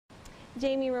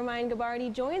Jamie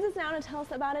Romine-Gabardi joins us now to tell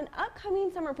us about an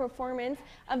upcoming summer performance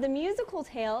of the musical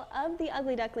tale of The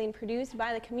Ugly Duckling, produced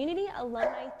by the Community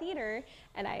Alumni Theater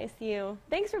at ISU.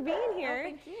 Thanks for being here. Oh,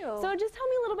 thank you. So just tell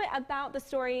me a little bit about the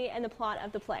story and the plot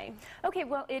of the play. Okay,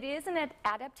 well, it is an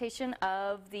adaptation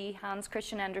of the Hans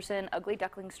Christian Andersen Ugly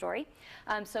Duckling story.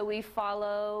 So we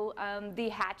follow the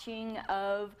hatching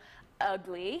of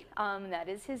Ugly, that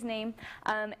is his name,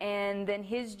 and then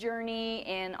his journey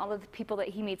and all of the people that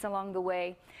he meets along the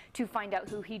way to find out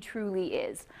who he truly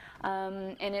is.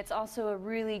 And it's also a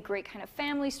really great kind of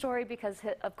family story because,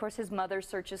 of course, his mother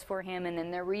searches for him and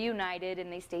then they're reunited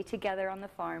and they stay together on the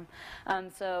farm.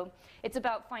 So it's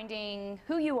about finding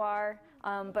who you are,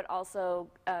 but also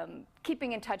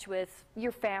keeping in touch with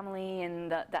your family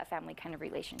and that family kind of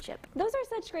relationship. Those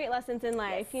are such great lessons in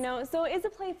life, Yes. you know. So is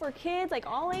it a play for kids, like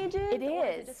all ages? It Or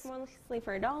is is. it just mostly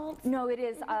for adults? No, it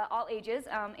is all ages.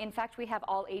 In fact, we have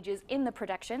all ages in the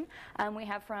production. We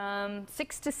have from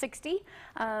 6 to 60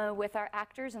 with our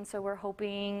actors, and so we're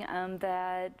hoping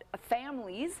that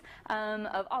families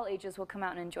of all ages will come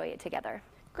out and enjoy it together.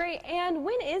 Great. And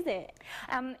when is it?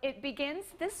 It begins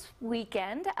this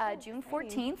weekend, June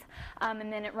 14th,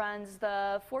 and then it runs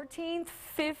the 14th,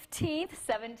 15th,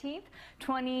 17th,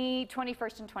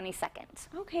 21st, and 22nd.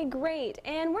 Okay, great.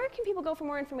 And where can people go for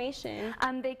more information?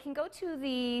 They can go to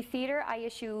the Theater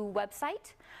ISU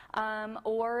website,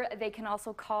 or they can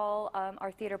also call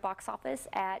our theater box office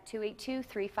at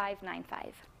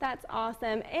 282-3595. That's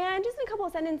awesome. And just in a couple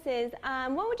of sentences,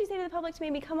 what would you say to the public to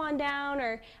maybe come on down,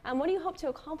 or what do you hope to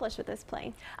accomplish with this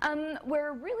play?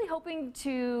 We're really hoping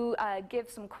to give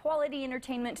some quality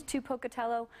entertainment to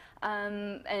Pocatello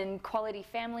and quality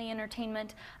family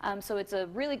entertainment. So it's a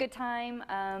really good time,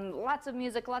 lots of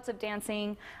music, lots of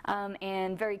dancing,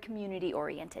 and very community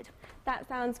oriented. That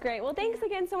sounds great. Well, thanks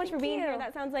again so much for being you. here.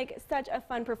 That sounds like such a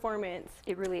fun performance.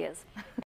 It really is.